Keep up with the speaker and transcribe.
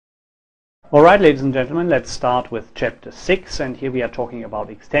Alright, ladies and gentlemen, let's start with Chapter 6, and here we are talking about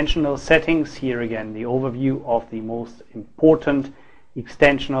extensional settings. Here again the overview of the most important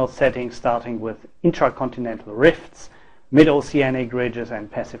extensional settings, starting with intracontinental rifts, mid-oceanic ridges and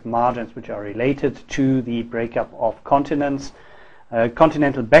passive margins, which are related to the breakup of continents,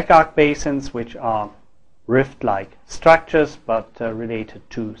 continental back arc basins, which are rift-like structures but related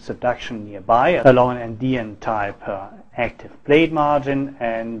to subduction nearby along an Andean type active plate margin,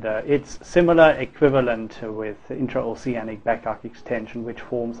 and its similar equivalent with intraoceanic back arc extension, which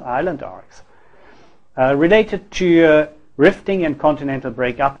forms island arcs. Related to rifting and continental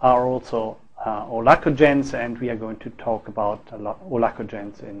breakup are also aulacogens, and we are going to talk about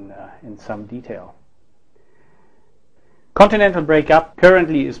aulacogens in some detail. Continental breakup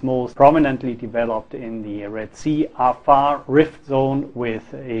currently is most prominently developed in the Red Sea Afar rift zone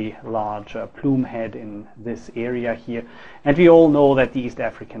with a large plume head in this area here. And we all know that the East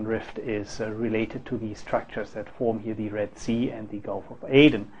African rift is related to the structures that form here the Red Sea and the Gulf of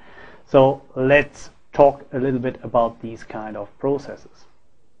Aden. So let's talk a little bit about these kind of processes.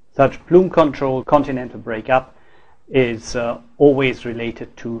 Such plume control continental breakup is always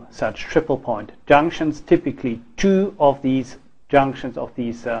related to such triple point junctions. Typically two of these junctions, of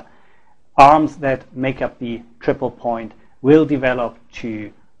these arms that make up the triple point, will develop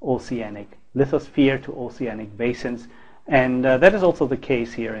to oceanic lithosphere, to oceanic basins, and that is also the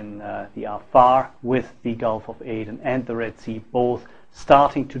case here in the Afar, with the Gulf of Aden and the Red Sea both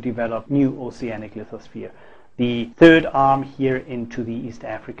starting to develop new oceanic lithosphere. The third arm here into the East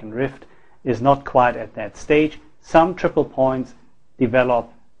African rift is not quite at that stage. Some triple points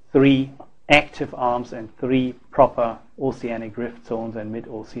develop 3 active arms and 3 proper oceanic rift zones and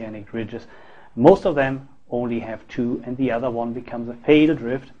mid-oceanic ridges. Most of them only have 2, and the other one becomes a failed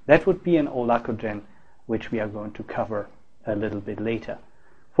rift. That would be an aulacogen, which we are going to cover a little bit later.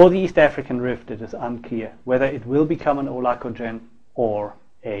 For the East African rift, it is unclear whether it will become an aulacogen or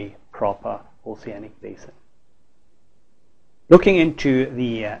a proper oceanic basin. Looking into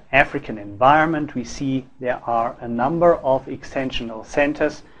the African environment, we see there are a number of extensional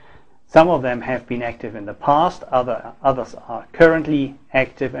centers. Some of them have been active in the past, others are currently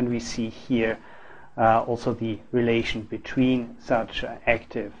active, and we see here also the relation between such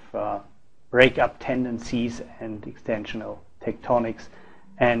active breakup tendencies and extensional tectonics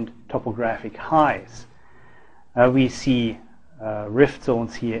and topographic highs. We see rift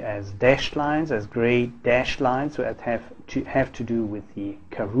zones here as dashed lines, as gray dashed lines, so that have to do with the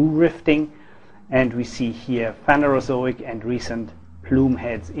Karoo rifting, and we see here Phanerozoic and recent plume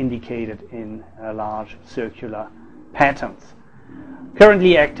heads indicated in large circular patterns.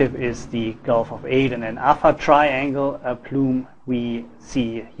 Currently active is the Gulf of Aden and Afar triangle plume. We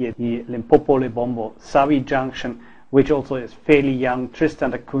see here the Limpopo-Lebombo-Sawi junction, which also is fairly young.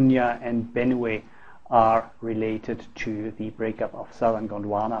 Tristan da Cunha and Benue are related to the breakup of southern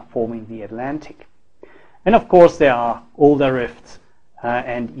Gondwana, forming the Atlantic. And of course there are older rifts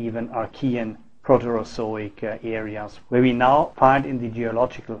and even Archean Proterozoic areas, where we now find in the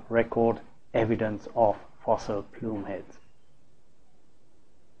geological record evidence of fossil plume heads.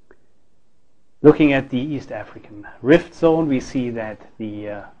 Looking at the East African rift zone, we see that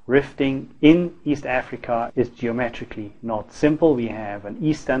the rifting in East Africa is geometrically not simple. We have an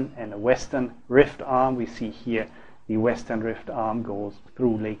eastern and a western rift arm. We see here the western rift arm goes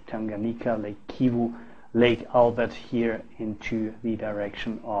through Lake Tanganyika, Lake Kivu, Lake Albert here into the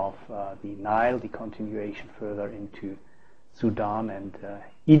direction of the Nile, the continuation further into Sudan and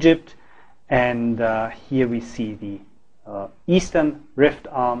Egypt. And here we see the eastern rift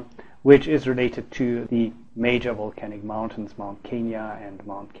arm, which is related to the major volcanic mountains, Mount Kenya and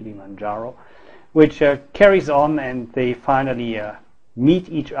Mount Kilimanjaro, which carries on, and they finally meet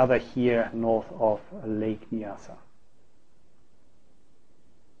each other here north of Lake Nyasa.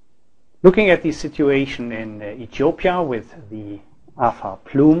 Looking at the situation in Ethiopia with the Afar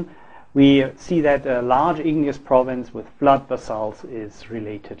plume, we see that a large igneous province with flood basalts is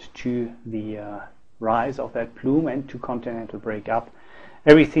related to the rise of that plume and to continental breakup.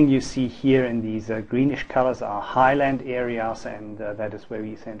 Everything you see here in these greenish colors are highland areas, and that is where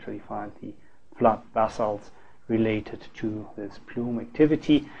we essentially find the flood basalts related to this plume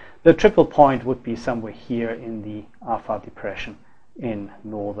activity. The triple point would be somewhere here in the Afar depression in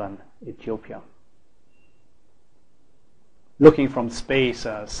northern Ethiopia. Looking from space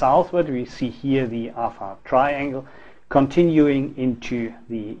southward, we see here the Afar triangle continuing into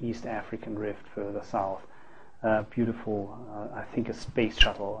the East African rift further south. Beautiful, I think a space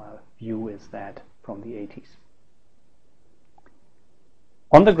shuttle view is that from the 80s.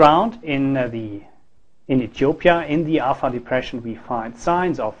 On the ground in the In Ethiopia, in the Afar Depression, we find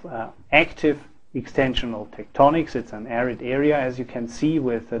signs of active extensional tectonics. It's an arid area, as you can see,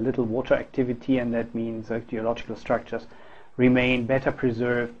 with little water activity, and that means geological structures remain better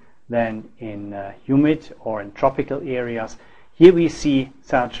preserved than in humid or in tropical areas. Here we see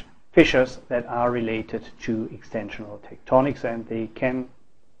such fissures that are related to extensional tectonics, and they can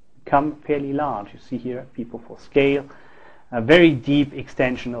become fairly large. You see here people for scale, very deep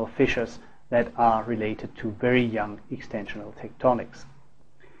extensional fissures that are related to very young extensional tectonics.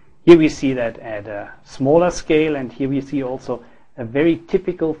 Here we see that at a smaller scale, and here we see also a very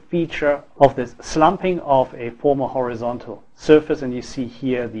typical feature of this slumping of a former horizontal surface, and you see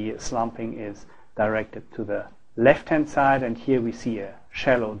here the slumping is directed to the left-hand side, and here we see a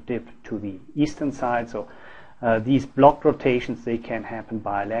shallow dip to the eastern side. So these block rotations, they can happen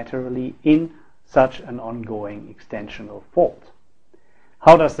bilaterally in such an ongoing extensional fault.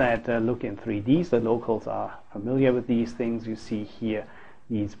 How does that look in 3D? The locals are familiar with these things. You see here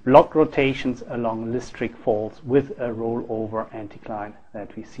these block rotations along listric faults with a rollover anticline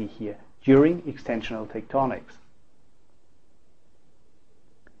that we see here during extensional tectonics.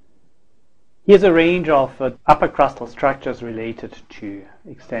 Here's a range of upper crustal structures related to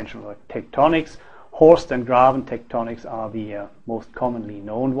extensional tectonics. Horst and graben tectonics are the most commonly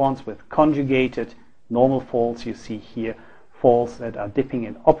known ones, with conjugated normal faults. You see here faults that are dipping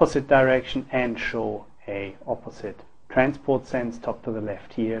in opposite direction and show a opposite transport sense, top to the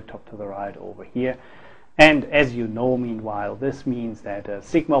left here, top to the right over here. And as you know, meanwhile, this means that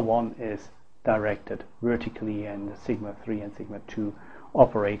sigma 1 is directed vertically and sigma 3 and sigma 2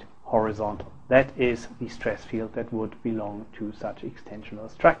 operate horizontal. That is the stress field that would belong to such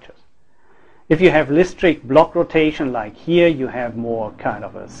extensional structures. If you have listric block rotation like here, you have more kind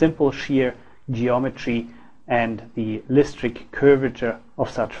of a simple shear geometry, and the listric curvature of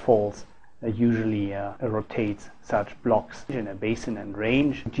such faults usually rotates such blocks in a basin and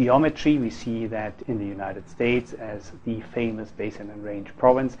range geometry. We see that in the United States as the famous basin and range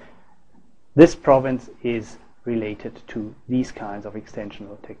province. This province is related to these kinds of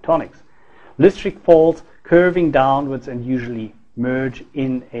extensional tectonics. Listric faults curving downwards and usually merge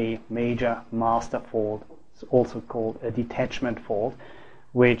in a major master fault, also called a detachment fault,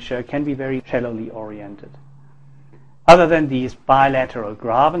 which can be very shallowly oriented. Other than these bilateral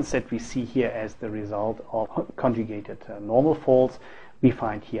grabens that we see here as the result of conjugated normal faults, we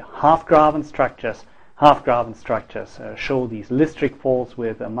find here half-graben structures. Half-graben structures show these listric faults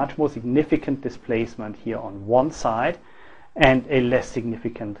with a much more significant displacement here on one side and a less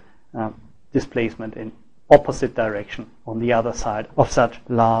significant displacement in opposite direction on the other side of such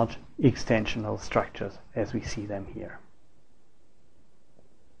large extensional structures as we see them here.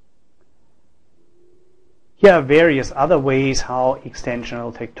 Here are various other ways how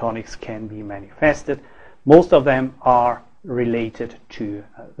extensional tectonics can be manifested. Most of them are related to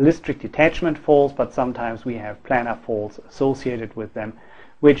listric detachment faults, but sometimes we have planar faults associated with them,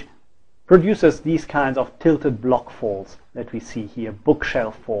 which produces these kinds of tilted block faults that we see here,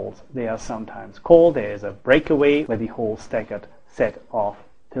 bookshelf faults they are sometimes called. There is a breakaway where the whole staggered set of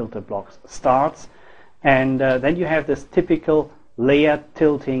tilted blocks starts, and then you have this typical layered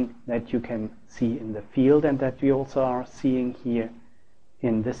tilting that you can see in the field and that we also are seeing here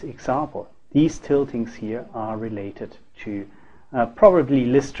in this example. These tiltings here are related to probably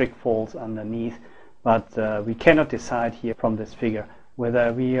listric faults underneath, but we cannot decide here from this figure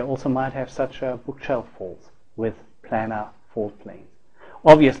whether we also might have such bookshelf faults with planar fault planes.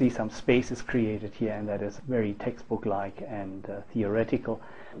 Obviously some space is created here, and that is very textbook-like and theoretical.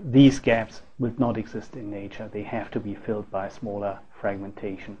 These gaps will not exist in nature. They have to be filled by smaller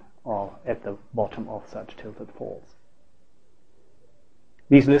fragmentation or at the bottom of such tilted faults.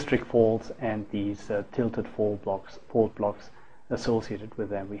 These listric faults and these tilted fault blocks associated with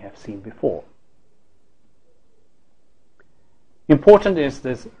them we have seen before. Important is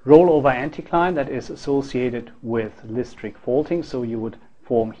this rollover anticline that is associated with listric faulting. So you would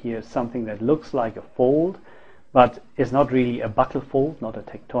form here something that looks like a fold, but is not really a buckle fold, not a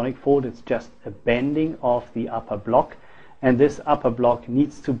tectonic fold. It's just a bending of the upper block, and this upper block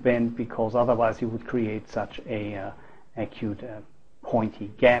needs to bend because otherwise you would create such a acute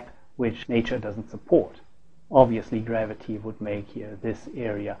pointy gap which nature doesn't support. Obviously gravity would make here this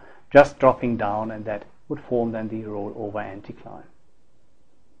area just dropping down, and that would form then the rollover anticline.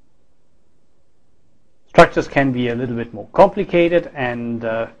 Structures can be a little bit more complicated, and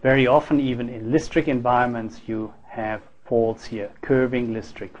very often even in listric environments you have faults here, curving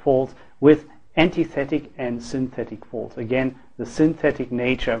listric faults with antithetic and synthetic faults. Again, the synthetic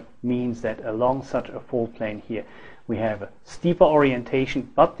nature means that along such a fault plane here we have a steeper orientation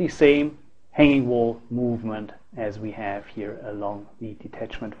but the same hanging wall movement as we have here along the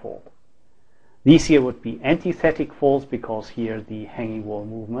detachment fault. These here would be antithetic faults because here the hanging wall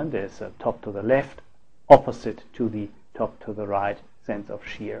movement is top to the left, opposite to the top to the right sense of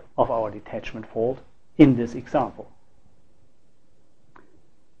shear of our detachment fault in this example.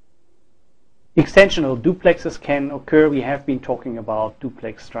 Extensional duplexes can occur. We have been talking about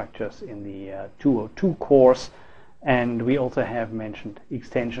duplex structures in the 202 course, and we also have mentioned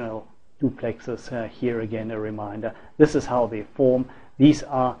extensional duplexes. Here again a reminder, this is how they form. These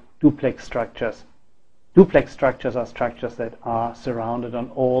are duplex structures. Duplex structures are structures that are surrounded on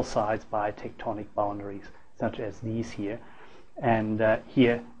all sides by tectonic boundaries, such as these here. And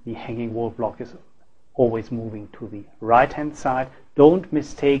here the hanging wall block is always moving to the right hand side. Don't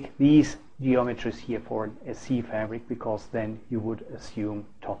mistake these geometries here for an SC fabric, because then you would assume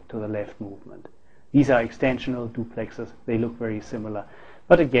top to the left movement. These are extensional duplexes. They look very similar,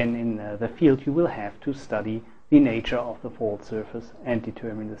 but again in the field you will have to study the nature of the fault surface and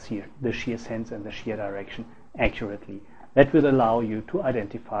determine the shear sense and the shear direction accurately. That will allow you to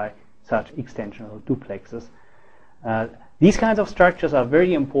identify such extensional duplexes. These kinds of structures are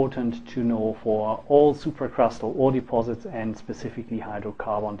very important to know for all supracrustal ore deposits and specifically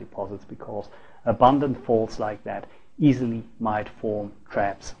hydrocarbon deposits, because abundant faults like that easily might form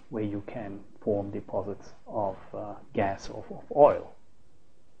traps where you can form deposits of gas or of oil.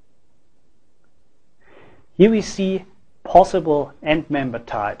 Here we see possible end member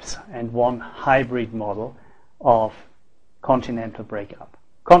types and one hybrid model of continental breakup.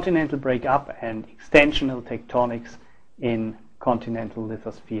 Continental breakup and extensional tectonics in continental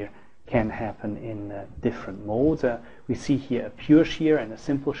lithosphere can happen in different modes. We see here a pure shear and a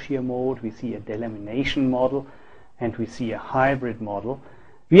simple shear mode. We see a delamination model, and we see a hybrid model.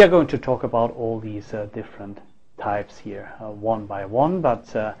 We are going to talk about all these different types here one by one,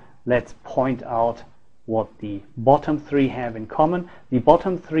 but let's point out what the bottom three have in common. The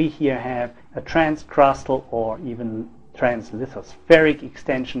bottom three here have a transcrustal or even translithospheric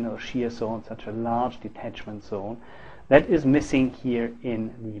extensional shear zone, such a large detachment zone. That is missing here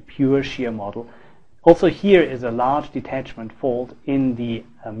in the pure shear model. Also here is a large detachment fault in the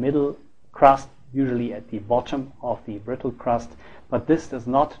middle crust, usually at the bottom of the brittle crust, but this does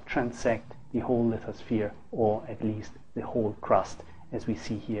not transect the whole lithosphere, or at least the whole crust, as we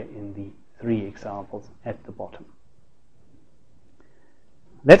see here in the three examples at the bottom.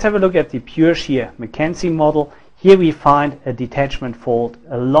 Let's have a look at the pure shear Mackenzie model. Here we find a detachment fault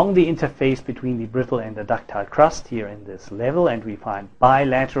along the interface between the brittle and the ductile crust here in this level, and we find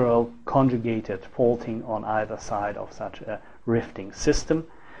bilateral conjugated faulting on either side of such a rifting system.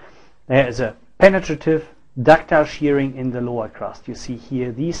 There is a penetrative ductile shearing in the lower crust. You see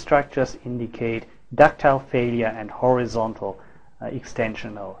here these structures indicate ductile failure and horizontal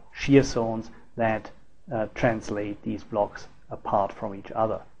extensional shear zones that translate these blocks apart from each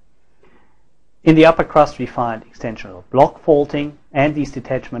other. In the upper crust we find extensional block faulting and these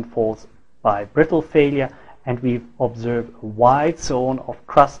detachment faults by brittle failure, and we observe a wide zone of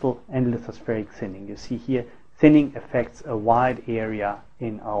crustal and lithospheric thinning. You see here thinning affects a wide area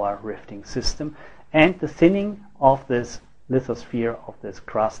in our rifting system, and the thinning of this lithosphere, of this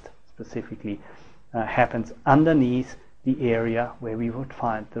crust specifically, happens underneath the area where we would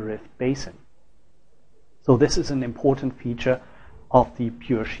find the rift basin. So this is an important feature of the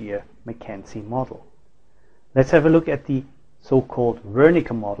pure shear Mackenzie model. Let's have a look at the so-called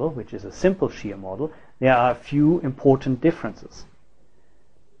Wernicke model, which is a simple shear model. There are a few important differences.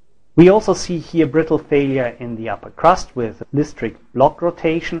 We also see here brittle failure in the upper crust with listric block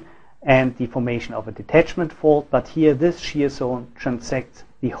rotation and the formation of a detachment fault, but here this shear zone transects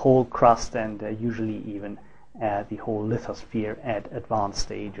the whole crust and usually even the whole lithosphere at advanced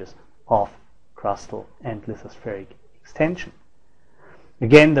stages of crustal and lithospheric extension.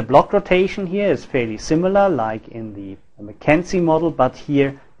 Again, the block rotation here is fairly similar like in the Mackenzie model, but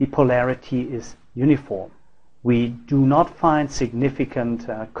here the polarity is uniform. We do not find significant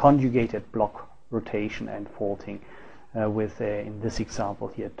conjugated block rotation and faulting with, in this example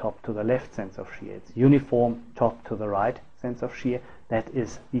here, top to the left sense of shear. It's uniform top to the right sense of shear. That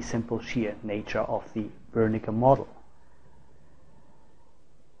is the simple shear nature of the Wernicke model.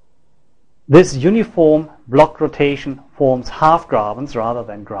 This uniform block rotation forms half grabens rather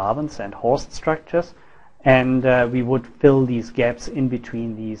than grabens and horst structures, and we would fill these gaps in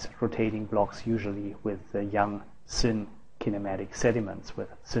between these rotating blocks usually with young syn kinematic sediments, with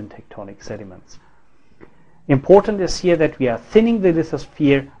syntectonic sediments. Important is here that we are thinning the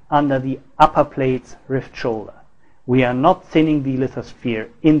lithosphere under the upper plate's rift shoulder. We are not thinning the lithosphere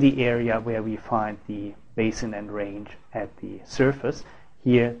in the area where we find the basin and range at the surface.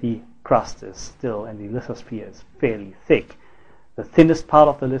 Here the crust is still, and the lithosphere is fairly thick. The thinnest part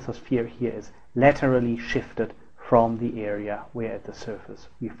of the lithosphere here is laterally shifted from the area where at the surface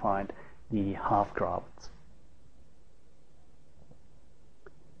we find the half grabens.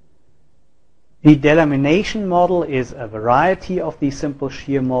 The delamination model is a variety of the simple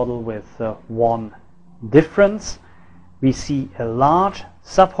shear model with one difference. We see a large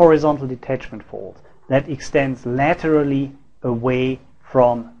subhorizontal detachment fault that extends laterally away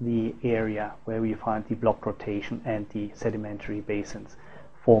from the area where we find the block rotation and the sedimentary basins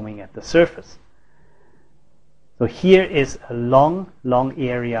forming at the surface. So here is a long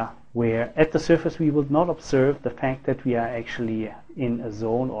area where at the surface we would not observe the fact that we are actually in a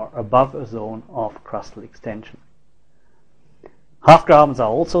zone or above a zone of crustal extension. Half grabens are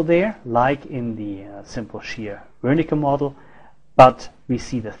also there, like in the simple shear Wernicke model, but we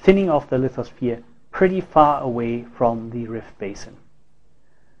see the thinning of the lithosphere pretty far away from the rift basin.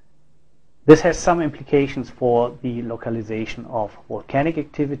 This has some implications for the localization of volcanic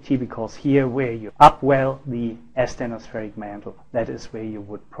activity, because here where you upwell the astenospheric mantle, that is where you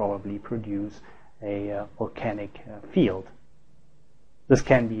would probably produce a volcanic field. This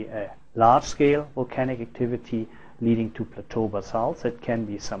can be a large-scale volcanic activity leading to plateau basalts. It can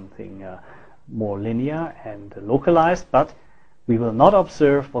be something more linear and localized, but we will not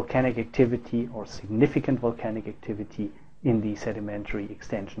observe volcanic activity or significant volcanic activity in the sedimentary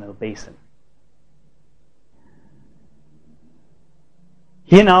extensional basin.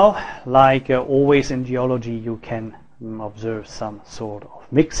 Here now, like always in geology, you can observe some sort of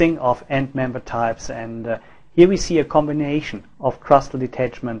mixing of end member types, and here we see a combination of crustal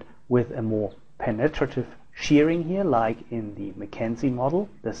detachment with a more penetrative shearing here, like in the Mackenzie model.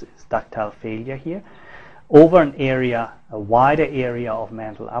 This is ductile failure here, over an area, a wider area of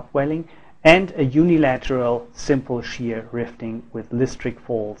mantle upwelling, and a unilateral simple shear rifting with listric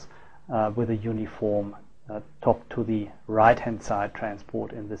faults with a uniform top to the right hand side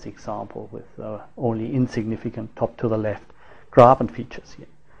transport in this example, with only insignificant top to the left graben features here.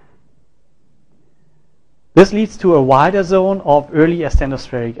 This leads to a wider zone of early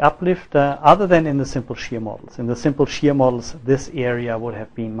astenospheric uplift other than in the simple shear models. In the simple shear models, this area would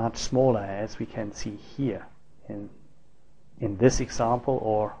have been much smaller, as we can see here in this example,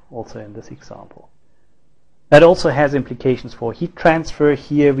 or also in this example. That also has implications for heat transfer.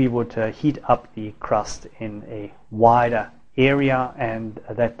 Here we would heat up the crust in a wider area, and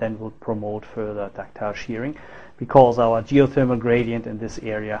that then would promote further ductile shearing, because our geothermal gradient in this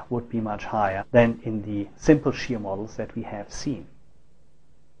area would be much higher than in the simple shear models that we have seen.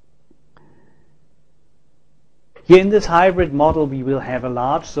 Here in this hybrid model, we will have a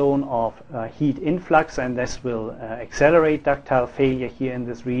large zone of heat influx, and this will accelerate ductile failure here in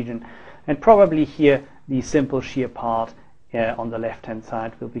this region. And probably here the simple shear part on the left hand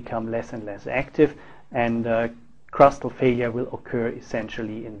side will become less and less active, and crustal failure will occur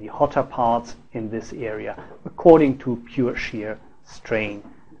essentially in the hotter parts in this area according to pure shear strain,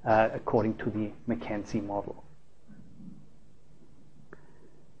 according to the Mackenzie model.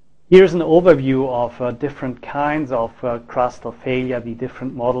 Here's an overview of different kinds of crustal failure, the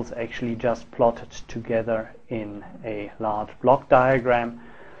different models actually just plotted together in a large block diagram.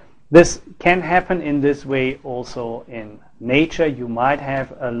 This can happen in this way also in nature. You might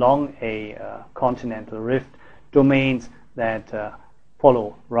have along a continental rift domains that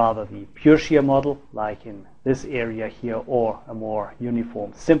follow rather the pure shear model, like in this area here, or a more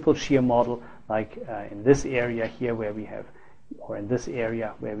uniform simple shear model, like in this area here where we have, or in this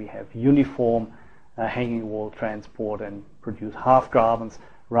area where we have uniform hanging wall transport and produce half grabens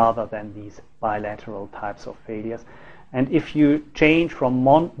rather than these bilateral types of failures. And if you change from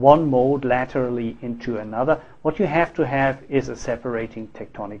one mode laterally into another, what you have to have is a separating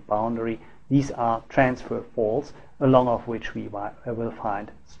tectonic boundary. These are transfer faults along of which we will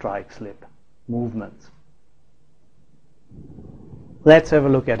find strike-slip movements. Let's have a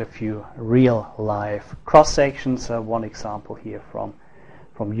look at a few real-life cross-sections. One example here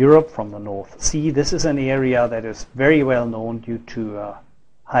from Europe, from the North Sea. This is an area that is very well known due to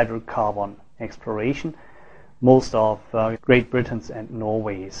hydrocarbon exploration. Most of Great Britain's and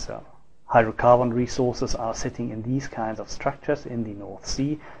Norway's hydrocarbon resources are sitting in these kinds of structures in the North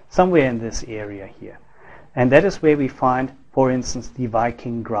Sea, somewhere in this area here. And that is where we find, for instance, the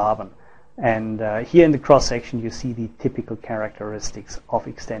Viking graben. And here in the cross-section you see the typical characteristics of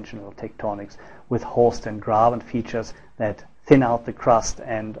extensional tectonics, with Horst and graben features that thin out the crust,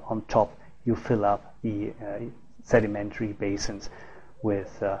 and on top you fill up the sedimentary basins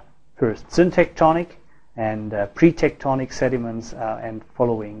with first syntectonic and pre-tectonic sediments, and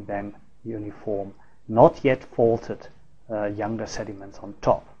following then uniform, not yet faulted younger sediments on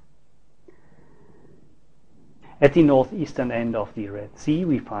top. At the northeastern end of the Red Sea,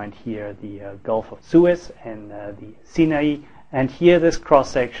 we find here the Gulf of Suez and the Sinai, and here this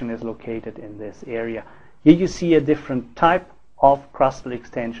cross-section is located in this area. Here you see a different type of crustal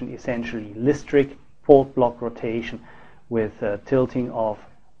extension, essentially listric fault block rotation with tilting of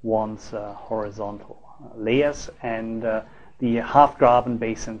one's horizontal layers, and the half-graben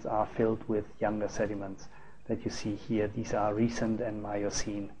basins are filled with younger sediments that you see here. These are recent and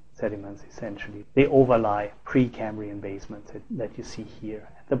Miocene sediments, essentially. They overlie pre-Cambrian basements that you see here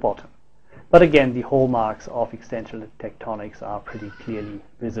at the bottom. But again, the hallmarks of extensional tectonics are pretty clearly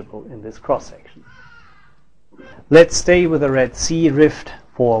visible in this cross-section. Let's stay with the Red Sea rift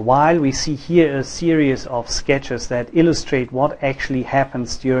for a while. We see here a series of sketches that illustrate what actually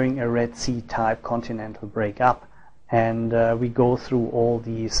happens during a Red Sea type continental breakup. And we go through all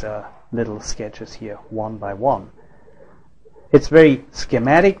these little sketches here one by one. It's very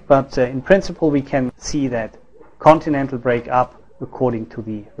schematic, but in principle we can see that continental breakup, according to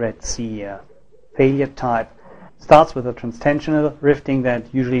the Red Sea failure type, starts with a transtensional rifting that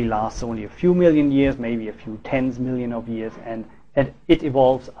usually lasts only a few million years, maybe a few tens million of years, and it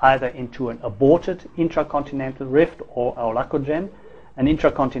evolves either into an aborted intracontinental rift or aulacogen, an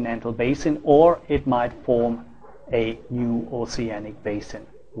intracontinental basin, or it might form a new oceanic basin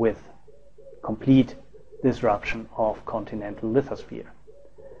with complete disruption of continental lithosphere.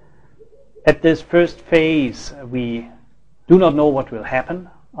 At this first phase, we do not know what will happen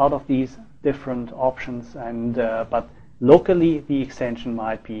out of these different options, and but locally the extension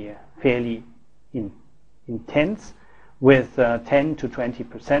might be fairly intense, with 10 to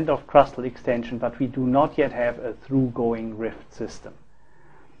 20% of crustal extension, but we do not yet have a through-going rift system.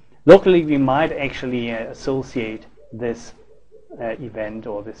 Locally, we might actually associate this event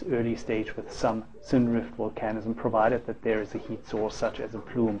or this early stage with some synrift volcanism, provided that there is a heat source such as a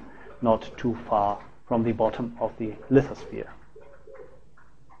plume not too far from the bottom of the lithosphere.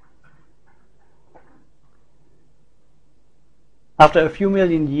 After a few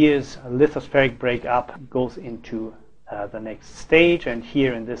million years, a lithospheric breakup goes into the next stage, and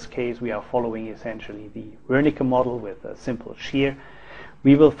here in this case we are following essentially the Wernicke model with a simple shear.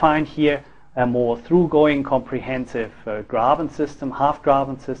 We will find here a more through-going comprehensive graben system,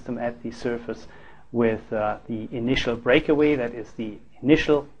 half-graben system at the surface with the initial breakaway, that is the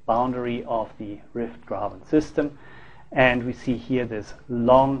initial boundary of the rift graben system. And we see here this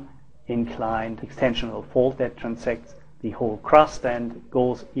long inclined extensional fault that transects the whole crust and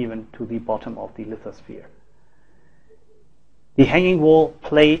goes even to the bottom of the lithosphere. The hanging wall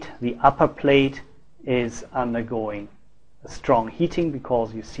plate, the upper plate, is undergoing a strong heating,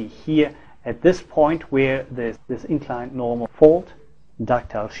 because you see here at this point where there's this inclined normal fault,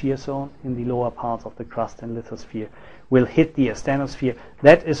 ductile shear zone in the lower parts of the crust and lithosphere, will hit the asthenosphere.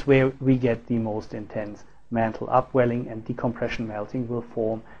 That is where we get the most intense mantle upwelling, and decompression melting will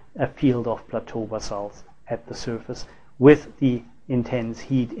form a field of plateau basalts at the surface with the intense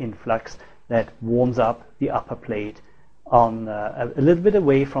heat influx that warms up the upper plate on a little bit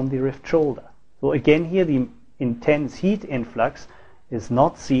away from the rift shoulder. So again here the intense heat influx is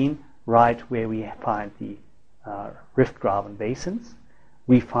not seen right where we find the rift graben basins.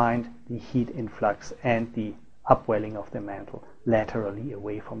 We find the heat influx and the upwelling of the mantle laterally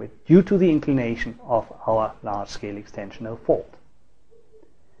away from it due to the inclination of our large-scale extensional fault.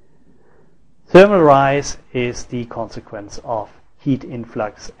 Thermal rise is the consequence of heat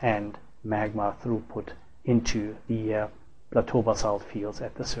influx and magma throughput into the plateau basalt fields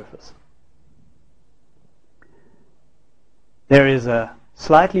at the surface. There is a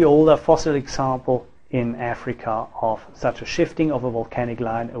slightly older fossil example in Africa of such a shifting of a volcanic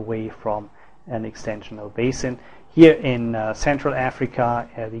line away from an extensional basin. Here in Central Africa,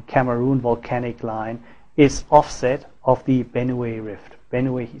 the Cameroon volcanic line is offset of the Benue rift.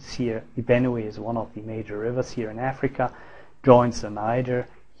 Benue is here. The Benue is one of the major rivers here in Africa, joins the Niger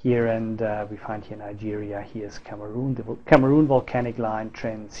here, and we find here Nigeria. Here's Cameroon. The Cameroon volcanic line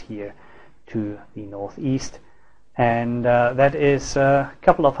trends here to the northeast, and that is a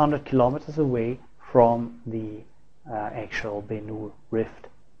couple of 100 kilometers away from the actual Benue rift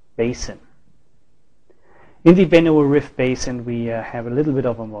basin. In the Benue rift basin, we have a little bit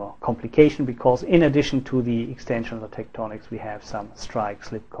of a more complication, because in addition to the extensional tectonics, we have some strike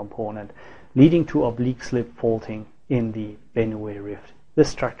slip component leading to oblique slip faulting in the Benue rift. This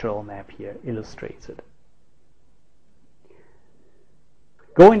structural map here illustrates it.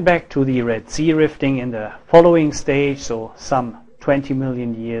 Going back to the Red Sea rifting in the following stage, so some 20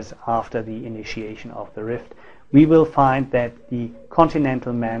 million years after the initiation of the rift, we will find that the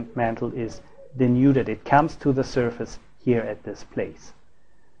continental mantle is denuded. It comes to the surface here at this place.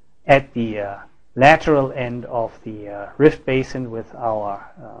 At the lateral end of the rift basin with our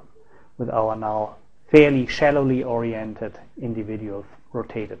now fairly shallowly oriented individual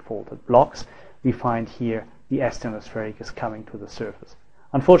rotated faulted blocks, we find here the astenospheric is coming to the surface.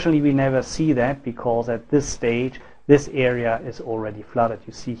 Unfortunately, we never see that because at this stage, this area is already flooded.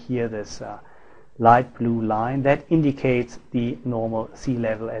 You see here this light blue line that indicates the normal sea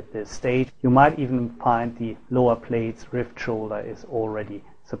level at this stage. You might even find the lower plates rift shoulder is already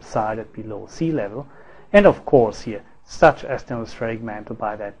subsided below sea level. And of course here, such astenospheric mantle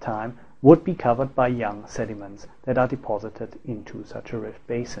by that time would be covered by young sediments that are deposited into such a rift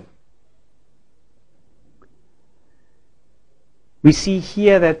basin. We see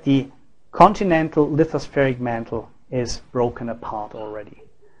here that the continental lithospheric mantle is broken apart already.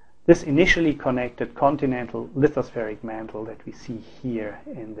 This initially connected continental lithospheric mantle that we see here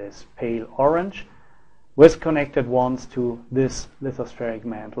in this pale orange was connected once to this lithospheric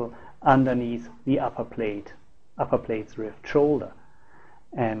mantle underneath the upper plate's rift shoulder.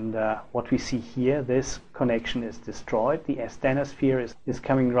 And what we see here, this connection is destroyed. The asthenosphere is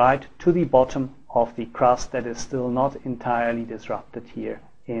coming right to the bottom of the crust that is still not entirely disrupted here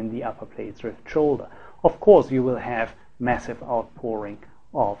in the upper plate's rift shoulder. Of course, you will have massive outpouring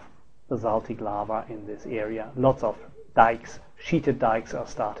of basaltic lava in this area. Lots of dikes, sheeted dikes are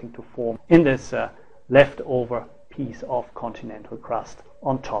starting to form in this leftover piece of continental crust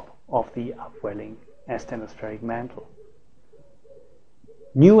on top of the upwelling astenospheric mantle.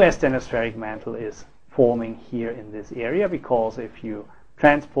 New astenospheric mantle is forming here in this area because if you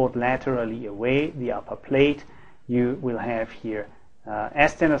transport laterally away the upper plate, you will have here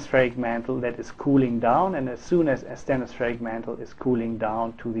astenospheric mantle that is cooling down, and as soon as astenospheric mantle is cooling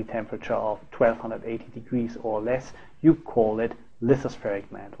down to the temperature of 1280 degrees or less, you call it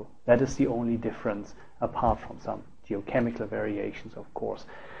lithospheric mantle. That is the only difference, apart from some geochemical variations, of course.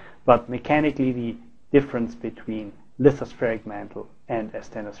 But mechanically, the difference between lithospheric mantle and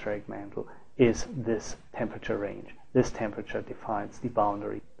astenospheric mantle is this temperature range. This temperature defines the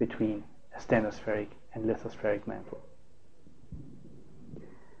boundary between astenospheric and lithospheric mantle.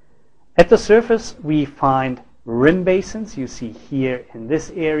 At the surface, we find rim basins. You see here in this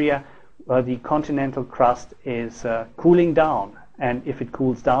area where the continental crust is cooling down, and if it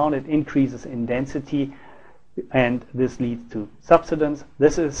cools down, it increases in density, and this leads to subsidence.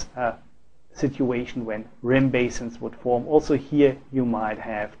 This is a situation when rim basins would form. Also here you might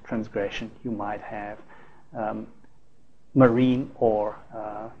have transgression, you might have marine or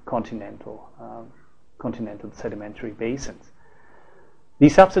continental sedimentary basins. The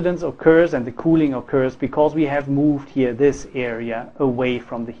subsidence occurs and the cooling occurs because we have moved here this area away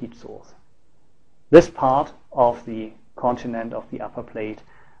from the heat source. This part of the continent of the upper plate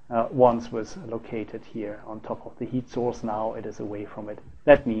once was located here on top of the heat source. Now it is away from it.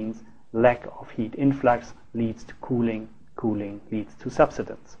 That means lack of heat influx leads to cooling, cooling leads to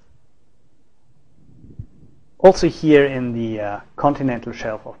subsidence. Also here in the continental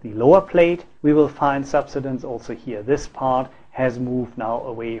shelf of the lower plate, we will find subsidence. Also here, this part has moved now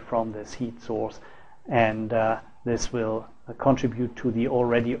away from this heat source, and this will contribute to the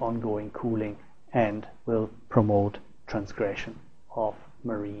already ongoing cooling and will promote transgression of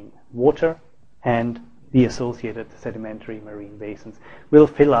marine water, and the associated sedimentary marine basins will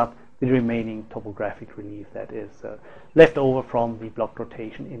fill up the remaining topographic relief that is left over from the block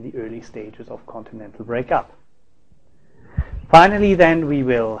rotation in the early stages of continental breakup. Finally, then, we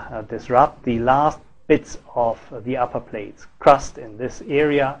will disrupt the last bits of the upper plate's crust in this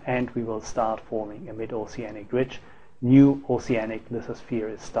area, and we will start forming a mid-oceanic ridge. New oceanic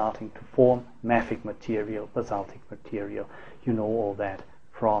lithosphere is starting to form, mafic material, basaltic material. You know all that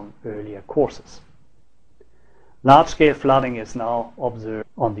from earlier courses. Large-scale flooding is now observed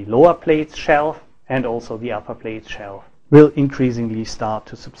on the lower plate's shelf, and also the upper plate's shelf will increasingly start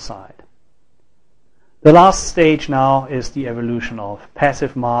to subside. The last stage now is the evolution of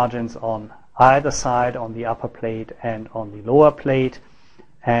passive margins on either side, on the upper plate and on the lower plate,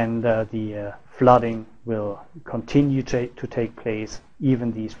 and the flooding will continue to take place.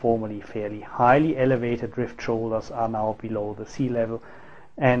 Even these formerly fairly highly elevated rift shoulders are now below the sea level,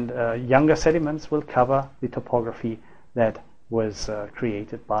 and younger sediments will cover the topography that was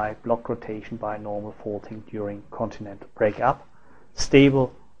created by block rotation, by normal faulting during continental breakup.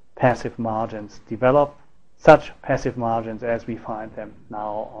 Stable passive margins develop, such passive margins as we find them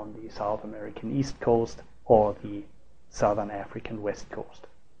now on the South American east coast or the Southern African west coast.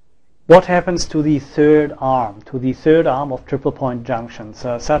 What happens to the third arm, of triple point junctions,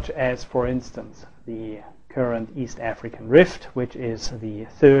 such as, for instance, the current East African rift, which is the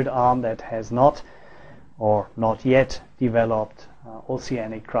third arm that has not or not yet developed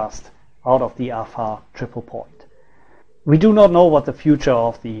oceanic crust out of the Afar triple point. We do not know what the future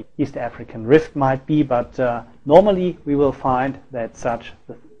of the East African rift might be, but normally we will find that such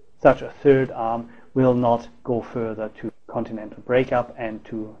a third arm will not go further to continental breakup and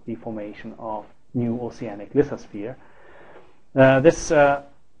to the formation of new oceanic lithosphere. This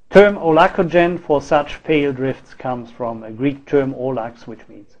term aulacogen for such failed rifts comes from a Greek term aulax, which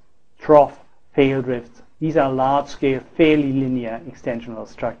means trough, failed rifts. These are large-scale, fairly linear extensional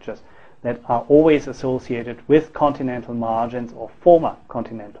structures that are always associated with continental margins or former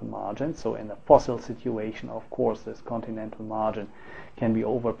continental margins. So in the fossil situation, of course, this continental margin can be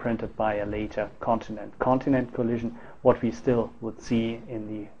overprinted by a later continent-continent collision. What we still would see in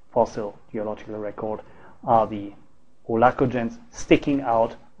the fossil geological record are the aulacogens sticking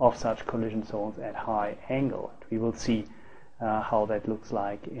out of such collision zones at high angle. We will see how that looks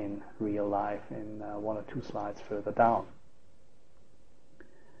like in real life in one or two slides further down.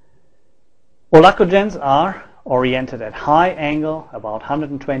 Aulacogens are oriented at high angle, about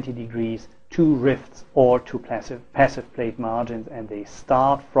 120 degrees, to rifts or to passive plate margins, and they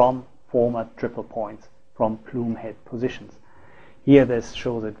start from former triple points, from plume head positions. Here this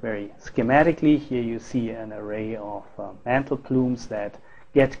shows it very schematically. Here you see an array of mantle plumes that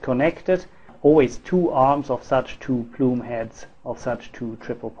get connected. Always two arms of such two plume heads of such two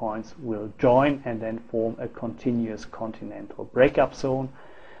triple points will join and then form a continuous continental breakup zone.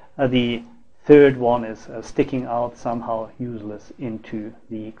 The third one is sticking out somehow useless into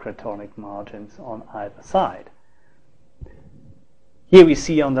the cratonic margins on either side. Here we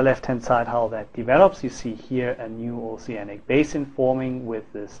see on the left-hand side how that develops. You see here a new oceanic basin forming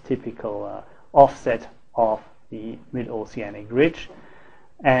with this typical offset of the mid-oceanic ridge.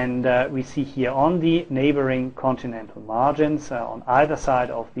 And we see here on the neighboring continental margins on either side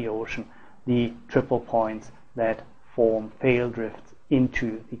of the ocean the triple points that form failed drifts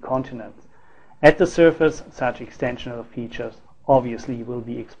into the continents. At the surface, such extensional features obviously will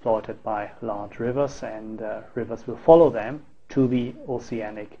be exploited by large rivers, and rivers will follow them to the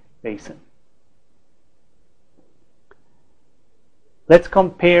oceanic basin. Let's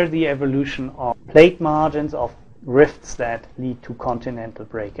compare the evolution of plate margins of rifts that lead to continental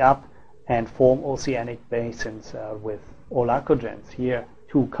breakup and form oceanic basins with aulacogens. Here,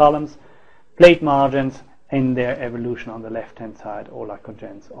 two columns, plate margins in their evolution on the left-hand side,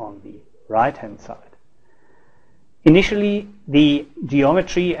 aulacogens on the right-hand side. Initially, the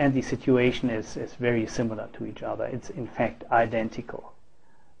geometry and the situation is very similar to each other. It's in fact identical.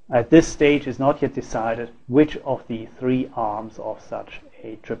 At this stage, it's not yet decided which of the three arms of such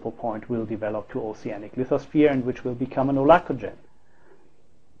a triple point will develop to oceanic lithosphere and which will become an aulacogen.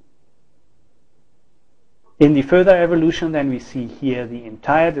 In the further evolution, then, we see here the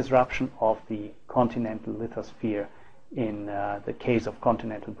entire disruption of the continental lithosphere. In the case of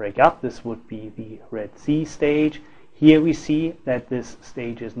continental breakup, this would be the Red Sea stage. Here we see that this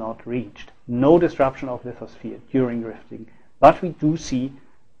stage is not reached. No disruption of lithosphere during rifting, but we do see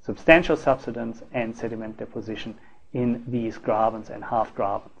substantial subsidence and sediment deposition in these grabens and half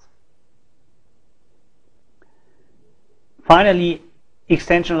grabens. Finally,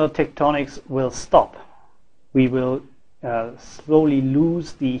 extensional tectonics will stop. We will slowly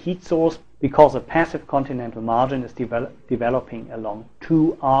lose the heat source because a passive continental margin is developing along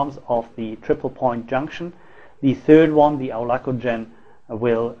two arms of the triple point junction. The third one, the aulacogen,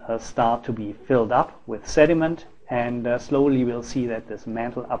 will start to be filled up with sediment, and slowly we'll see that this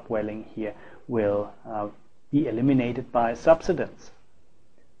mantle upwelling here will be eliminated by subsidence.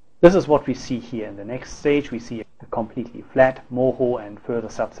 This is what we see here in the next stage. We see a completely flat moho and further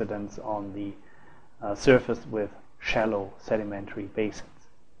subsidence on the surface with shallow sedimentary basins.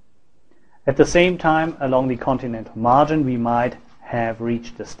 At the same time, along the continental margin, we might have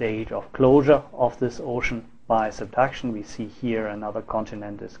reached the stage of closure of this ocean by subduction. We see here another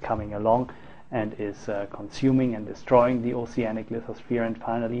continent is coming along and is consuming and destroying the oceanic lithosphere, and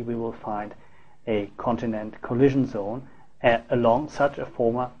finally we will find a continent collision zone along such a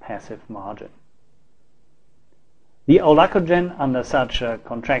former passive margin. The aulacogen under such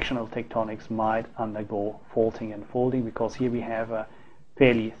contractional tectonics might undergo faulting and folding, because here we have a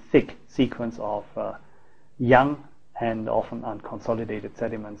fairly thick sequence of young and often unconsolidated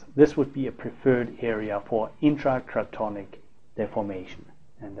sediments. This would be a preferred area for intracratonic deformation,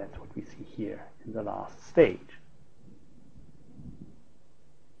 and that's what we see here in the last stage.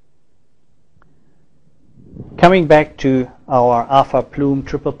 Coming back to our Afar plume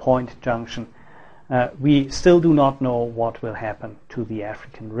triple point junction, we still do not know what will happen to the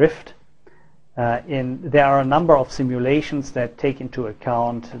African rift. There are a number of simulations that take into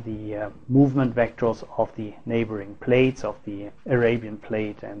account the movement vectors of the neighboring plates, of the Arabian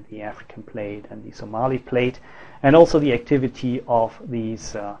plate and the African plate and the Somali plate, and also the activity of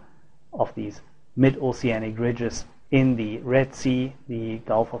these mid-oceanic ridges in the Red Sea, the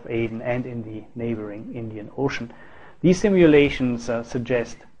Gulf of Aden, and in the neighboring Indian Ocean. These simulations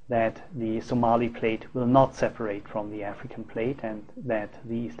suggest that the Somali plate will not separate from the African plate and that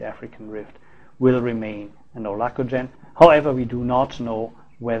the East African rift will remain an aulacogen. However, we do not know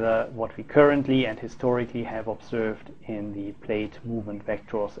whether what we currently and historically have observed in the plate movement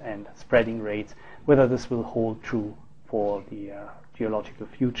vectors and spreading rates, whether this will hold true for the geological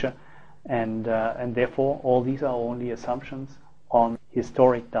future. And therefore, all these are only assumptions on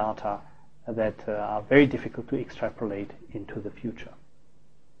historic data that are very difficult to extrapolate into the future.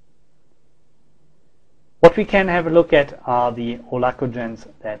 What we can have a look at are the aulacogens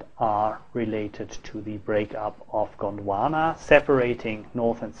that are related to the breakup of Gondwana, separating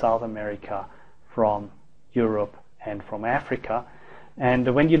North and South America from Europe and from Africa.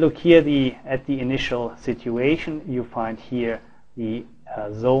 And when you look here at the initial situation, you find here the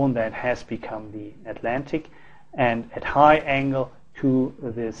zone that has become the Atlantic, and at high angle to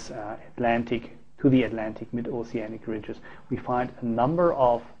this the Atlantic mid-oceanic ridges, we find a number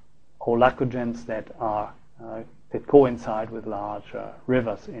of aulacogens that coincide with large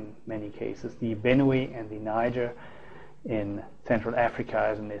rivers in many cases. The Benue and the Niger in Central Africa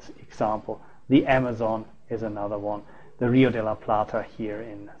as an example. The Amazon is another one. The Rio de la Plata here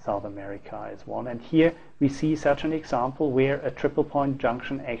in South America is one. And here we see such an example where a triple point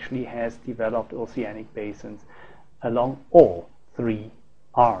junction actually has developed oceanic basins along all three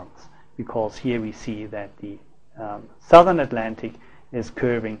arms, because here we see that the southern Atlantic is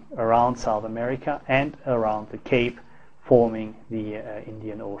curving around South America and around the Cape, forming the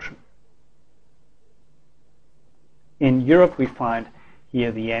Indian Ocean. In Europe, we find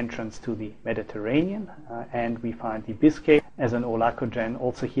here the entrance to the Mediterranean, and we find the Biscay as an aulacogen.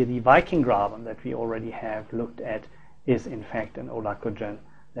 Also here the Viking Graben that we already have looked at is in fact an aulacogen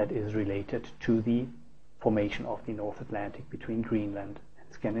that is related to the formation of the North Atlantic between Greenland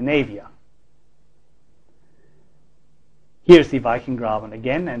and Scandinavia. Here's the Viking Graben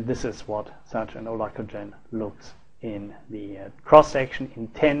again, and this is what such an aulacogen looks in the cross-section,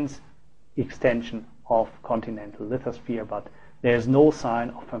 intense extension of continental lithosphere, but there's no sign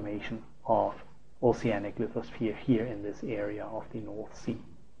of formation of oceanic lithosphere here in this area of the North Sea.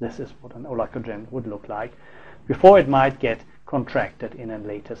 This is what an aulacogen would look like before it might get contracted in a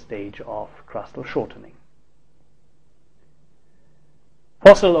later stage of crustal shortening.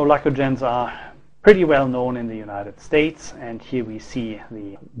 Fossil aulacogens are pretty well known in the United States, and here we see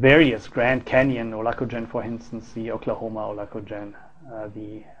the various Grand Canyon aulacogen, for instance, the Oklahoma aulacogen,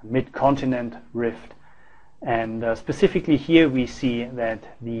 the Mid-Continent Rift, and specifically here we see that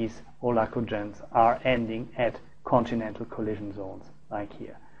these aulacogens are ending at continental collision zones, like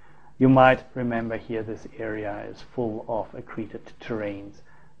here. You might remember here this area is full of accreted terrains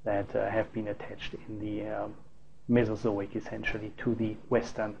that have been attached in the Mesozoic, essentially, to the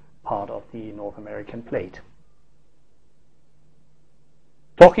western part of the North American plate.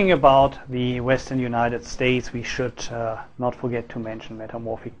 Talking about the western United States, we should not forget to mention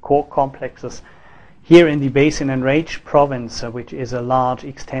metamorphic core complexes. Here in the Basin and Range province, which is a large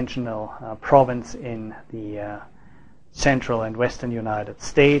extensional province in the central and western United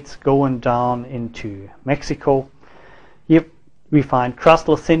States, going down into Mexico, here we find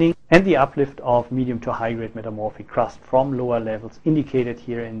crustal thinning and the uplift of medium to high-grade metamorphic crust from lower levels indicated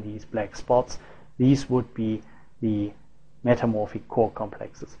here in these black spots. These would be the metamorphic core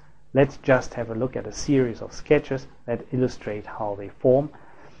complexes. Let's just have a look at a series of sketches that illustrate how they form.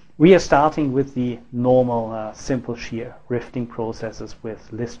 We are starting with the normal simple shear rifting processes with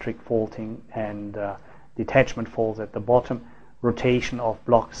listric faulting and detachment faults at the bottom, rotation of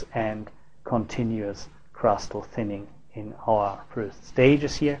blocks and continuous crustal thinning in our first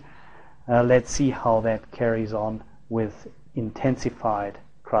stages here. Let's see how that carries on with intensified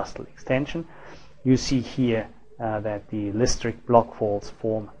crustal extension. You see here that the listric block faults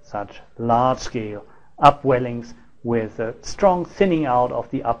form such large-scale upwellings with a strong thinning out of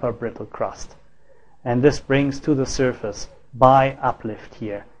the upper brittle crust. And this brings to the surface, by uplift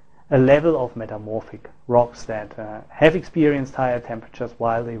here, a level of metamorphic rocks that have experienced higher temperatures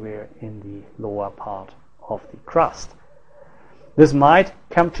while they were in the lower part of the crust. This might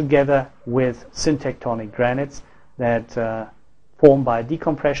come together with syntectonic granites that form by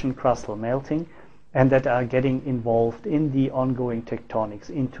decompression crustal melting and that are getting involved in the ongoing tectonics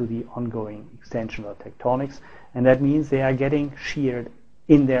into the ongoing extensional tectonics, and that means they are getting sheared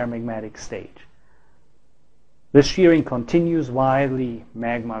in their magmatic stage. The shearing continues while the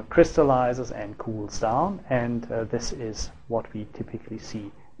magma crystallizes and cools down, and this is what we typically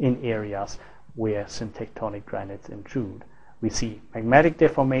see in areas where syntectonic granites intrude. We see magmatic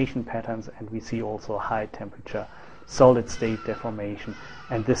deformation patterns, and we see also high temperature solid state deformation,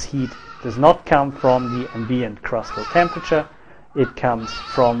 and this heat does not come from the ambient crustal temperature, it comes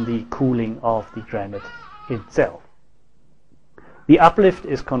from the cooling of the granite itself. The uplift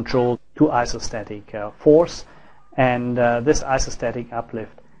is controlled to isostatic force, and this isostatic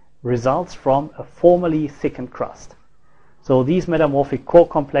uplift results from a formally thickened crust. So these metamorphic core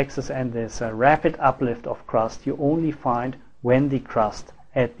complexes and this rapid uplift of crust you only find when the crust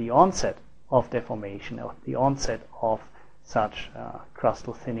at the onset of deformation, or the onset of such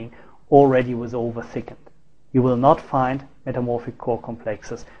crustal thinning, already was over thickened. You will not find metamorphic core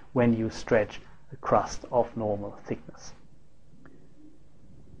complexes when you stretch the crust of normal thickness.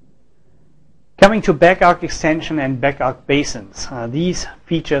 Coming to back arc extension and back arc basins, these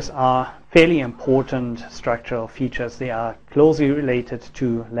features are fairly important structural features. They are closely related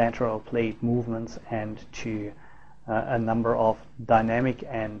to lateral plate movements and to a number of dynamic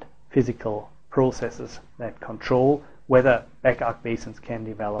and physical processes that control whether back arc basins can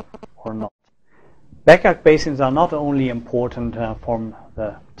develop or not. Back arc basins are not only important from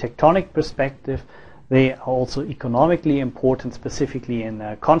the tectonic perspective, they are also economically important, specifically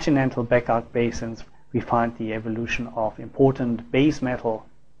in continental back arc basins. We find the evolution of important base metal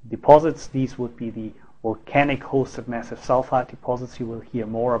deposits. These would be the volcanic hosted massive sulfide deposits. You will hear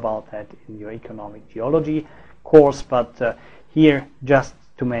more about that in your economic geology course, but here just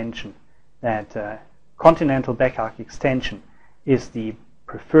to mention that continental back arc extension is the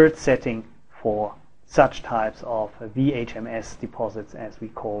preferred setting for such types of VHMS deposits, as we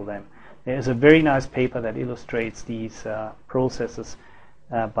call them. There is a very nice paper that illustrates these processes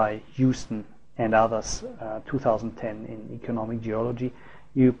by Houston and others, 2010 in economic geology.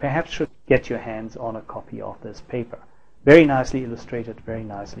 You perhaps should get your hands on a copy of this paper. Very nicely illustrated, very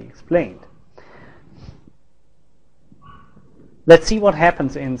nicely explained. Let's see what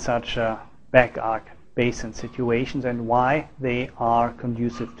happens in such back arc basin situations and why they are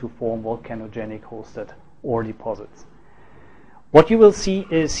conducive to form volcanogenic hosted ore deposits. What you will see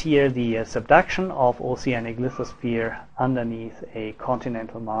is here the subduction of oceanic lithosphere underneath a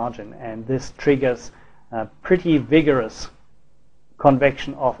continental margin, and this triggers a pretty vigorous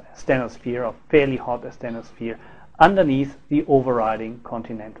convection of asthenosphere, of fairly hot asthenosphere, underneath the overriding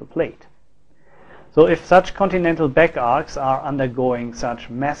continental plate. So if such continental back arcs are undergoing such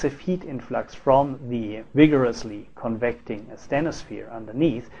massive heat influx from the vigorously convecting asthenosphere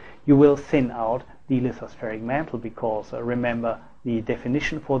underneath, you will thin out the lithospheric mantle, because remember, the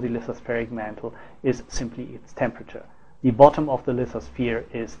definition for the lithospheric mantle is simply its temperature. The bottom of the lithosphere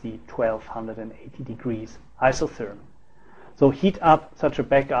is the 1280 degrees isotherm. So heat up such a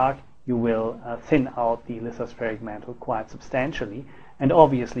back arc, you will thin out the lithospheric mantle quite substantially, and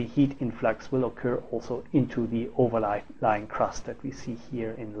obviously heat influx will occur also into the overlying crust that we see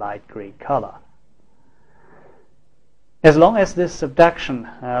here in light gray color. As long as this subduction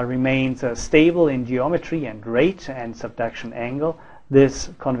remains stable in geometry and rate and subduction angle, this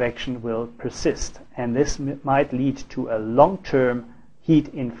convection will persist, and this might lead to a long-term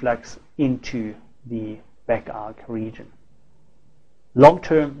heat influx into the back arc region.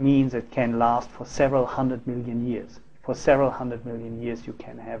 Long-term means it can last for several 100 million years. For several 100 million years you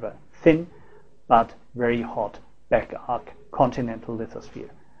can have a thin but very hot back arc continental lithosphere.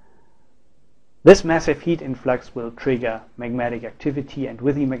 This massive heat influx will trigger magmatic activity, and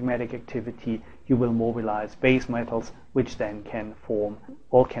with the magmatic activity you will mobilize base metals, which then can form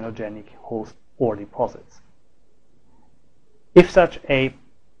volcanogenic host ore deposits. If such a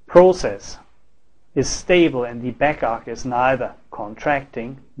process is stable and the back arc is neither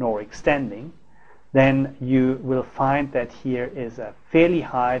contracting nor extending, then you will find that here is a fairly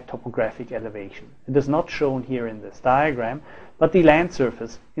high topographic elevation. It is not shown here in this diagram, but the land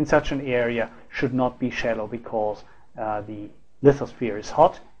surface in such an area should not be shallow, because the lithosphere is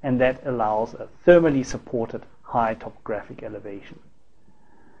hot, and that allows a thermally supported high topographic elevation.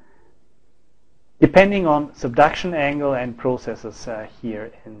 Depending on subduction angle and processes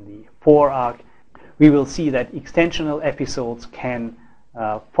here in the forearc, we will see that extensional episodes can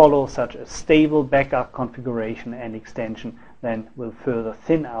follow such a stable back arc configuration, and extension then will further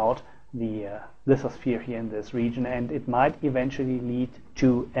thin out the lithosphere here in this region, and it might eventually lead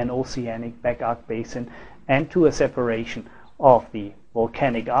to an oceanic back arc basin and to a separation of the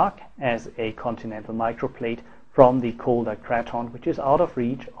volcanic arc as a continental microplate from the colder craton, which is out of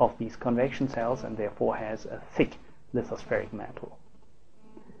reach of these convection cells and therefore has a thick lithospheric mantle.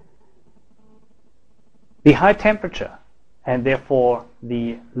 The high temperature and therefore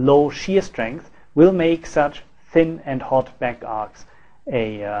the low shear strength will make such thin and hot back arcs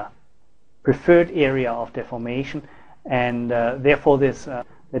a preferred area of deformation, and therefore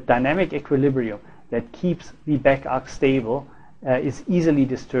the dynamic equilibrium that keeps the back arc stable is easily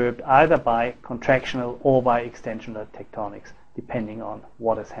disturbed either by contractional or by extensional tectonics, depending on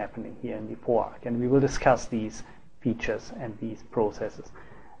what is happening here in the forearc. And we will discuss these features and these processes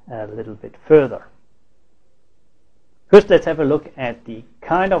a little bit further. First, let's have a look at the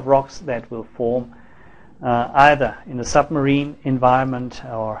kind of rocks that will form either in a submarine environment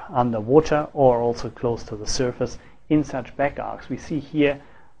or underwater, or also close to the surface in such back arcs. We see here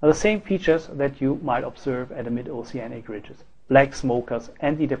the same features that you might observe at the mid-oceanic ridges: black smokers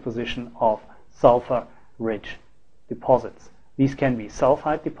and the deposition of sulfur-rich deposits. These can be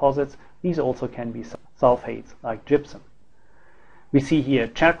sulfide deposits. These also can be sulfates like gypsum. We see here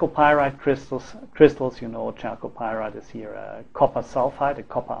chalcopyrite crystals. You know, chalcopyrite is here a copper sulfide, a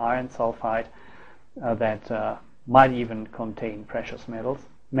copper iron sulfide that might even contain precious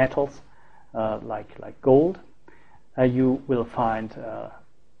metals like gold. You will find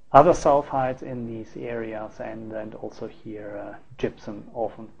other sulfides in these areas, and also here gypsum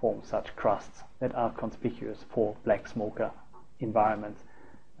often forms such crusts that are conspicuous for black smoker environments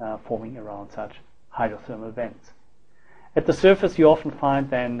forming around such hydrothermal vents. At the surface you often find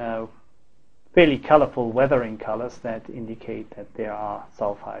then fairly colorful weathering colors that indicate that there are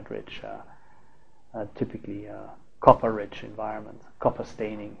sulfide-rich, typically copper-rich environments. Copper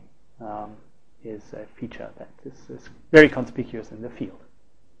staining is a feature that is very conspicuous in the field.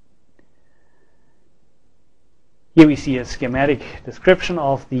 Here we see a schematic description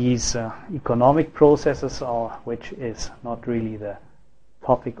of these economic processes, which is not really the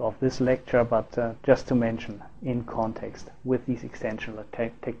topic of this lecture, but just to mention in context with these extensional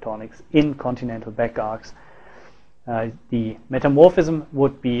tectonics in continental back arcs. The metamorphism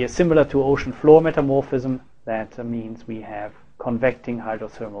would be similar to ocean floor metamorphism. That means we have convecting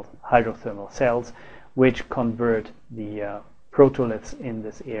hydrothermal cells which convert the protoliths in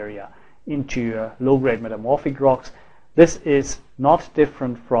this area into low-grade metamorphic rocks. This is not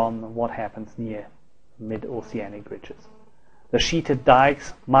different from what happens near mid-oceanic ridges. The sheeted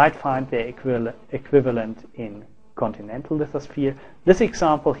dikes might find their equivalent in continental lithosphere. This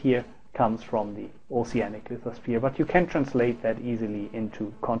example here comes from the oceanic lithosphere, but you can translate that easily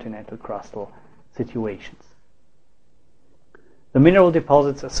into continental crustal situations. The mineral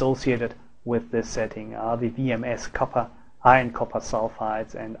deposits associated with this setting are the VMS copper, iron copper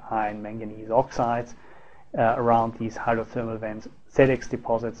sulfides, and iron manganese oxides. Around these hydrothermal vents, SEDEX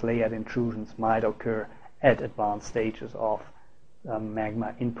deposits, layered intrusions might occur at advanced stages of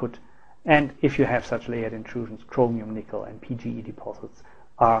magma input, and if you have such layered intrusions, chromium, nickel, and PGE deposits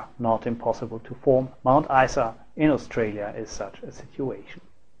are not impossible to form. Mount Isa in Australia is such a situation.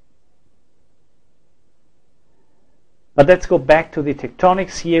 But let's go back to the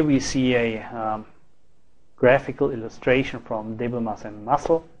tectonics. Here we see a graphical illustration from Debelmas and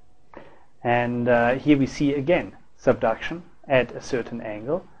Mussel, and here we see again subduction at a certain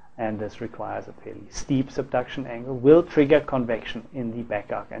angle, and this requires a fairly steep subduction angle, will trigger convection in the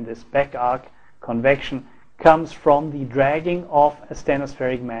back arc. And this back arc convection comes from the dragging of a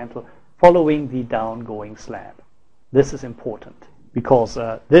stenospheric mantle following the downgoing slab. This is important because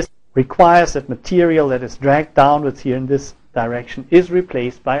this requires that material that is dragged downwards here in this direction is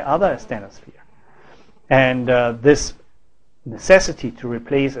replaced by other stenosphere. And this necessity to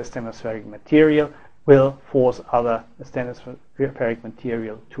replace a stenospheric material will force other stenospheric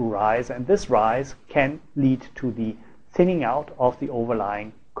material to rise, and this rise can lead to the thinning out of the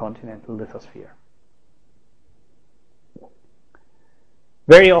overlying continental lithosphere.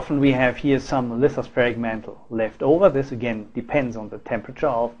 Very often we have here some lithospheric mantle left over. This again depends on the temperature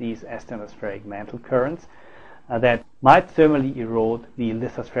of these astenospheric mantle currents that might thermally erode the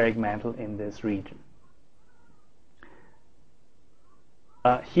lithospheric mantle in this region.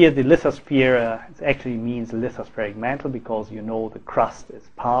 Here the lithosphere actually means lithospheric mantle because you know the crust is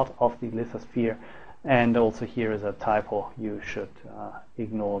part of the lithosphere, and also here is a typo. You should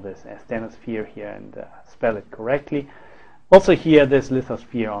ignore this astenosphere here and spell it correctly. Also here this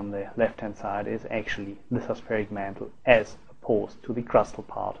lithosphere on the left hand side is actually lithospheric mantle as opposed to the crustal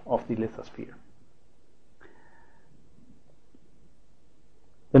part of the lithosphere.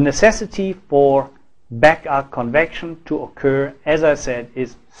 The necessity for back arc convection to occur, as I said,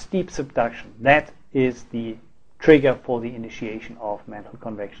 is steep subduction. That is the trigger for the initiation of mantle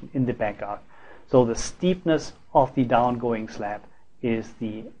convection in the back arc. So the steepness of the downgoing slab is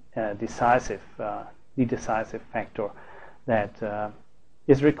the decisive factor that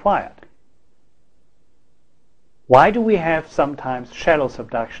is required. Why do we have sometimes shallow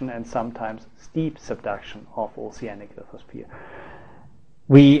subduction and sometimes steep subduction of oceanic lithosphere?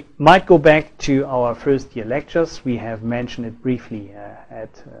 We might go back to our first year lectures. We have mentioned it briefly at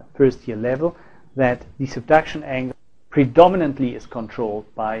first year level that the subduction angle predominantly is controlled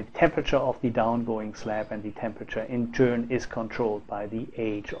by the temperature of the downgoing slab, and the temperature in turn is controlled by the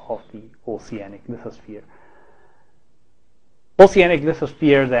age of the oceanic lithosphere. Oceanic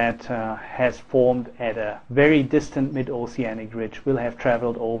lithosphere that has formed at a very distant mid-oceanic ridge will have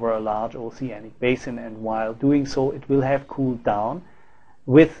traveled over a large oceanic basin, and while doing so it will have cooled down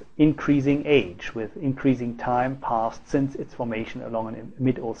with increasing age, with increasing time passed since its formation along a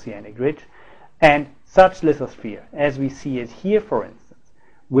mid-oceanic ridge. And such lithosphere, as we see it here for instance,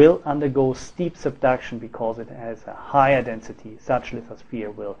 will undergo steep subduction because it has a higher density. Such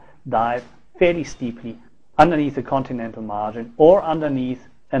lithosphere will dive fairly steeply underneath the continental margin or underneath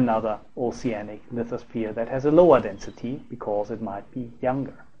another oceanic lithosphere that has a lower density because it might be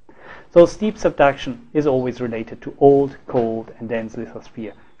younger. So steep subduction is always related to old, cold, and dense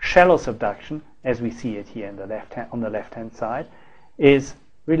lithosphere. Shallow subduction, as we see it here on the left-hand side, is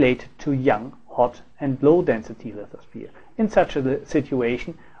related to young, hot, and low-density lithosphere. In such a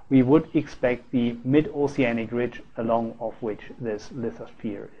situation, we would expect the mid-oceanic ridge along of which this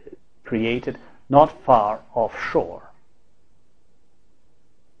lithosphere is created not far offshore.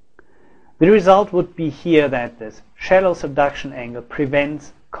 The result would be here that this shallow subduction angle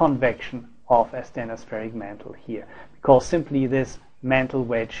prevents convection of a stenospheric mantle here, because simply this mantle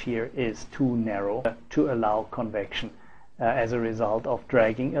wedge here is too narrow to allow convection as a result of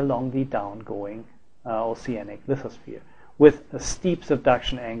dragging along the downgoing oceanic lithosphere. With a steep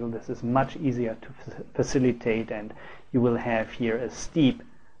subduction angle, this is much easier to facilitate, and you will have here a steep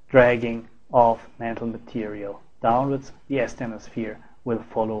dragging of mantle material downwards. The astenosphere will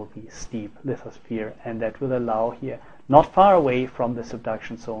follow the steep lithosphere, and that will allow here, not far away from the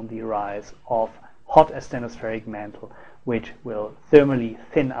subduction zone, the rise of hot astenospheric mantle, which will thermally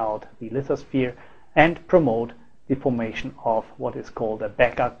thin out the lithosphere and promote the formation of what is called a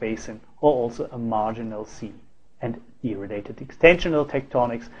back arc basin, or also a marginal sea. And the related extensional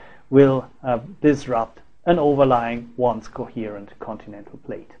tectonics will disrupt an overlying once coherent continental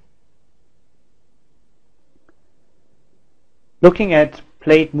plate. Looking at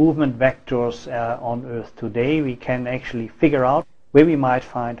plate movement vectors on Earth today, we can actually figure out where we might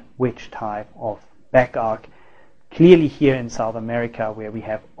find which type of back arc. Clearly here in South America, where we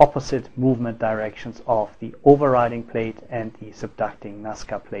have opposite movement directions of the overriding plate and the subducting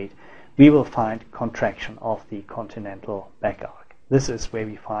Nazca plate, we will find contraction of the continental back arc. This is where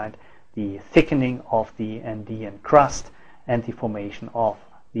we find the thickening of the Andean crust and the formation of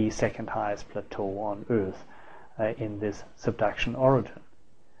the second highest plateau on Earth in this subduction origin.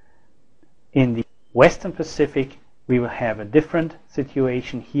 In the Western Pacific, we will have a different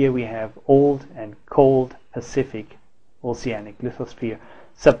situation. Here we have old and cold Pacific oceanic lithosphere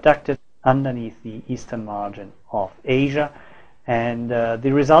subducted underneath the eastern margin of Asia, and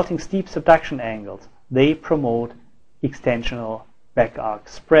the resulting steep subduction angles, they promote extensional back arc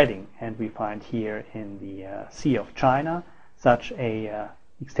spreading, and we find here in the Sea of China such a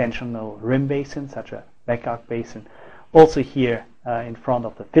extensional rim basin, such a back arc basin. Also here in front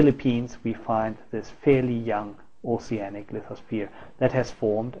of the Philippines, we find this fairly young oceanic lithosphere that has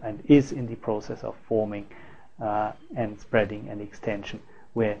formed and is in the process of forming and spreading an extension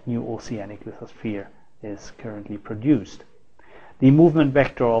where new oceanic lithosphere is currently produced. The movement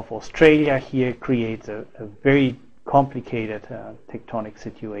vector of Australia here creates a very complicated tectonic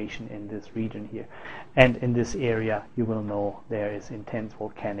situation in this region here, and in this area you will know there is intense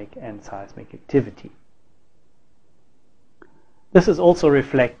volcanic and seismic activity. This is also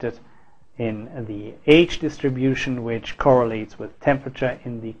reflected in the age distribution, which correlates with temperature.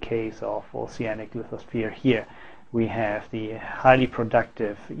 In the case of oceanic lithosphere here, we have the highly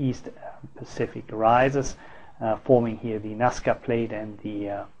productive East Pacific rises forming here the Nazca plate and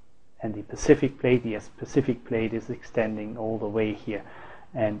the Pacific plate. The Pacific plate is extending all the way here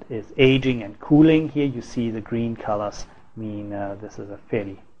and is aging and cooling. Here you see the green colors mean this is a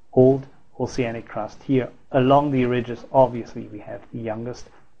fairly old oceanic crust. Here along the ridges, obviously we have the youngest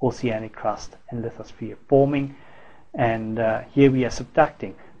oceanic crust and lithosphere forming, and here we are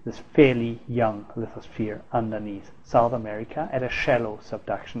subducting this fairly young lithosphere underneath South America at a shallow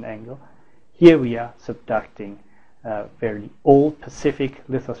subduction angle. Here we are subducting fairly old Pacific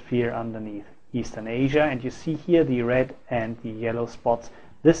lithosphere underneath Eastern Asia, and you see here the red and the yellow spots.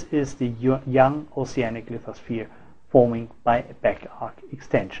 This is the young oceanic lithosphere forming by a back arc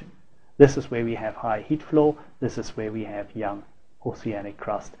extension. This is where we have high heat flow. This is where we have young oceanic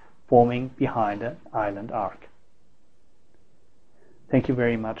crust forming behind an island arc. Thank you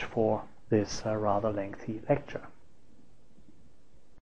very much for this rather lengthy lecture.